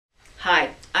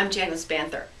I'm Janice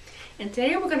Banther, and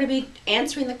today we're going to be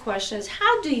answering the question is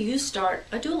how do you start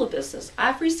a doula business?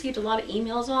 I've received a lot of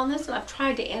emails on this and I've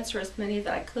tried to answer as many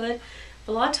that I could,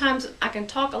 but a lot of times I can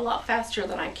talk a lot faster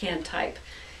than I can type,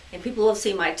 and people have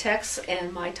seen my texts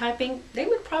and my typing, they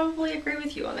would probably agree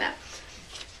with you on that.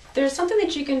 There's something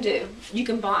that you can do, you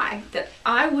can buy, that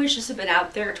I wish has been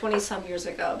out there 20 some years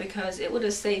ago, because it would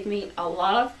have saved me a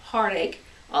lot of heartache,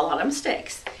 a lot of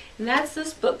mistakes, and that's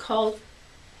this book called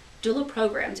Doula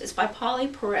Programs. It's by Polly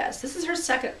Perez. This is her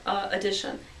second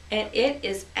edition, and it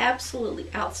is absolutely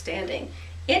outstanding.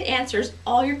 It answers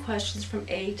all your questions from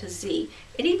A to Z.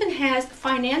 It even has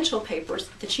financial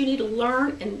papers that you need to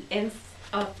learn and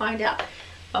find out.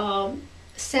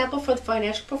 Sample for the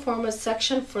financial performance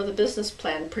section for the business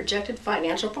plan, projected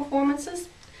financial performances.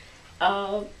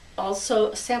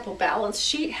 Also a sample balance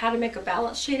sheet, how to make a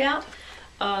balance sheet out.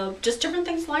 Just different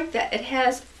things like that. It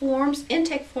has forms,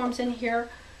 intake forms in here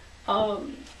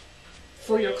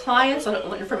for your clients on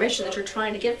what information that you're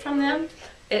trying to get from them.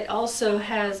 It also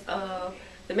has the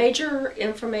major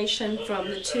information from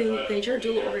the two major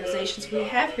doula organizations we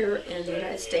have here in the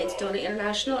United States, Doula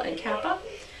International and Kappa,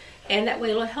 and that way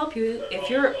it'll help you if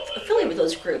you're affiliated with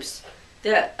those groups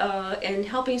that in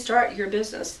helping start your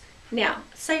business. Now,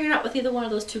 say you're not with either one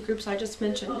of those two groups I just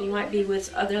mentioned, you might be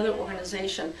with another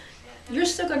organization. You're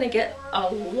still going to get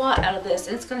a lot out of this,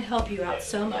 and it's going to help you out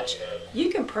so much. You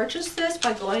can purchase this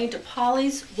by going to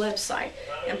Polly's website,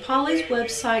 and Polly's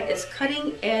website is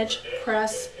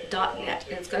cuttingedgepress.net,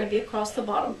 and it's going to be across the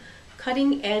bottom,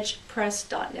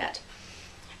 cuttingedgepress.net.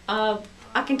 I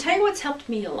can tell you what's helped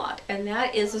me a lot, and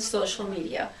that is the social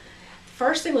media.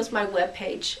 First thing was my web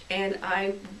page, and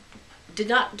I did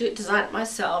not design it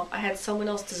myself. I had someone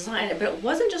else design it, but it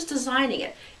wasn't just designing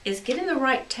it, it's getting the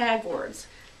right tag words.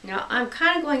 Now, I'm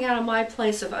kind of going out of my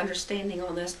place of understanding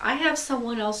on this. I have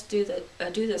someone else do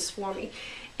this for me.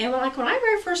 And when I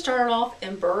very first started off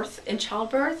in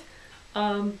childbirth,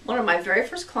 one of my very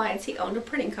first clients, he owned a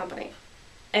printing company.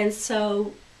 And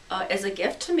so, as a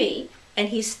gift to me, and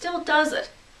he still does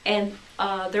it, and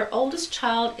their oldest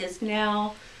child is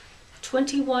now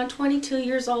 21, 22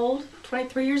 years old,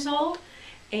 23 years old,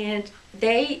 and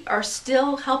they are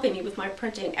still helping me with my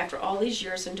printing after all these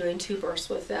years and doing 2 births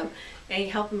with them, and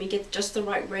helping me get just the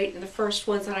right rate. And the first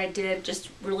ones that I did, just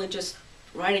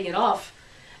writing it off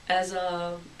as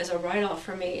a write-off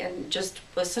for me, and just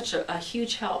was such a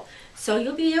huge help. So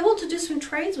you'll be able to do some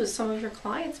trades with some of your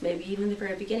clients, maybe even in the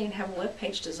very beginning, and have a web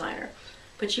page designer.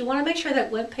 But you want to make sure that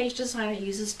web page designer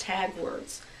uses tag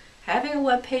words. Having a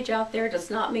web page out there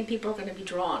does not mean people are going to be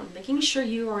drawn. Making sure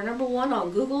you are #1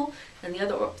 on Google and the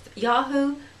other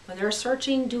Yahoo, when they're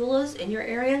searching doulas in your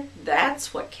area,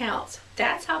 that's what counts.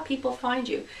 That's how people find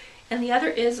you. And the other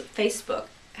is Facebook.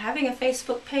 Having a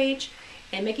Facebook page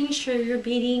and making sure you're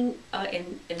meeting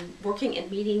and working and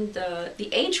meeting the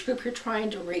age group you're trying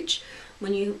to reach.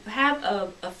 When you have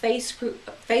a Facebook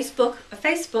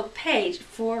page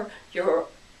for your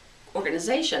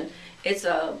organization, it's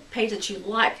a page that you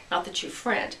like, not that you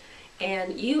friend.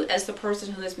 And you, as the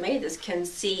person who has made this, can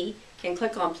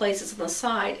click on places on the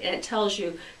side, and it tells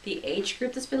you the age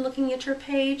group that's been looking at your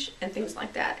page and things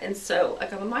like that. And so,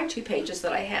 like on my 2 pages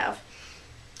that I have,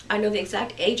 I know the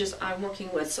exact ages I'm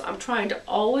working with. So I'm trying to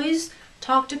always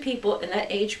talk to people in that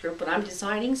age group when I'm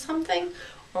designing something,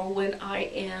 or when I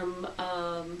am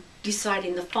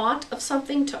deciding the font of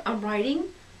something I'm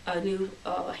writing, a new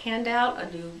handout, a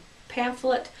new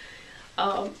pamphlet.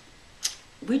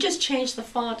 We just changed the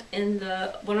font in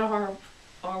one of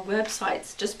our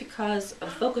websites just because of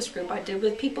a focus group I did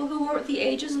with people who were the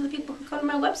ages of the people who come to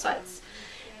my websites,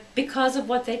 because of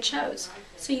what they chose.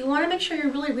 So you want to make sure you're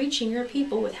really reaching your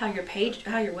people with how your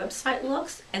website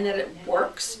looks, and that it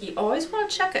works. You always want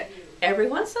to check it. Every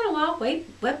once in a while,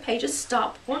 web pages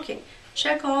stop working.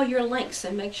 Check all your links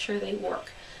and make sure they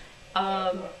work.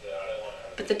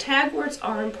 But the tag words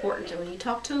are important, and when you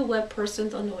talk to a web person,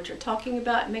 they'll know what you're talking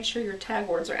about, and make sure your tag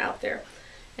words are out there.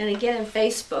 And again, in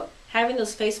Facebook, having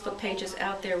those Facebook pages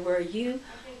out there where you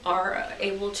are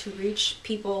able to reach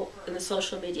people in the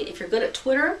social media. If you're good at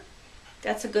Twitter,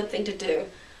 that's a good thing to do.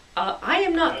 I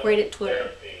am not great at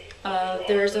Twitter.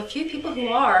 There's a few people who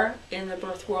are in the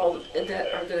birth world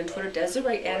that are good at Twitter.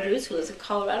 Desiree Andrews, who lives in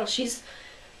Colorado, she's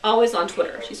always on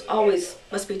Twitter. She's always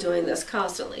must be doing this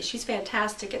constantly. She's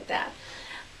fantastic at that.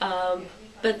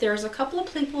 But there's a couple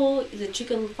of people that you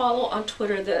can follow on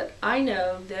Twitter that I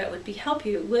know that would help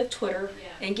you with Twitter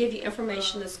and give you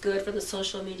information that's good for the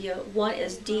social media. One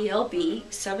is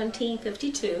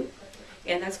DLB1752,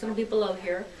 and that's going to be below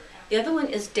here. The other one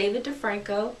is David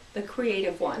DeFranco, the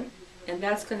creative one, and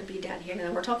that's going to be down here.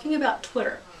 Now we're talking about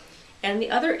Twitter. And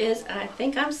the other is, and I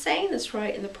think I'm saying this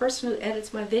right, and the person who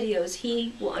edits my videos,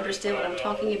 he will understand what I'm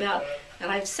talking about.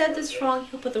 And I've said this wrong,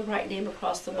 he'll put the right name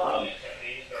across the bottom.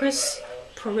 Chris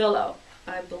Perillo,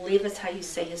 I believe that's how you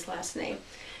say his last name.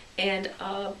 And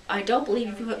I don't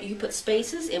believe you put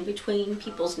spaces in between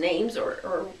people's names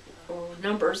or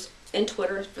numbers in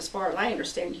Twitter, as far as I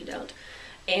understand you don't.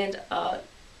 And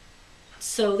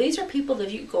so these are people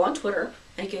that you go on Twitter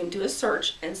and you can do a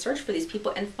search and search for these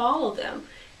people and follow them.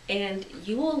 And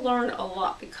you will learn a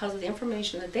lot because of the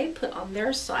information that they put on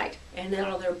their site and then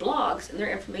on their blogs. And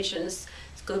their information is,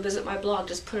 go visit my blog,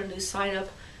 just put a new site up,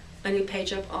 a new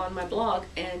page up on my blog,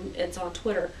 and it's on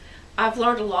Twitter. I've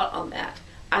learned a lot on that.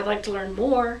 I'd like to learn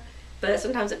more, but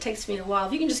sometimes it takes me a while.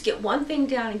 If you can just get one thing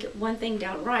down and get one thing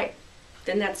down right,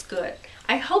 then that's good.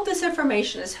 I hope this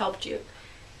information has helped you.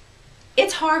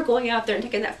 It's hard going out there and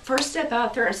taking that first step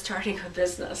out there and starting a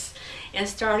business and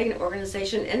starting an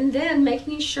organization, and then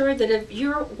making sure that if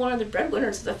you're one of the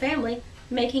breadwinners of the family,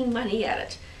 making money at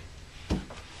it.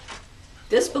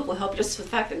 This book will help just with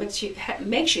the fact that it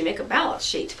makes you make a balance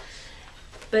sheet.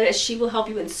 But she will help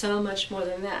you in so much more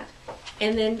than that.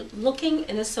 And then looking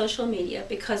in the social media,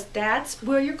 because that's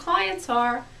where your clients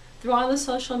are. They're on the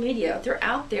social media. They're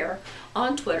out there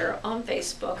on Twitter, on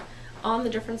Facebook, on the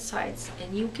different sites,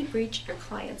 and you can reach your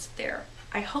clients there.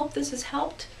 I hope this has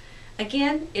helped.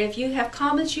 Again, if you have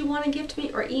comments you want to give to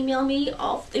me or email me,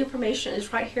 all the information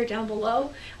is right here down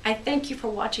below. I thank you for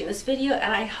watching this video,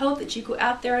 and I hope that you go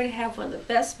out there and have one of the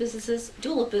best businesses,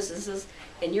 doula businesses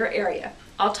in your area.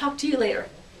 I'll talk to you later.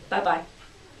 Bye-bye.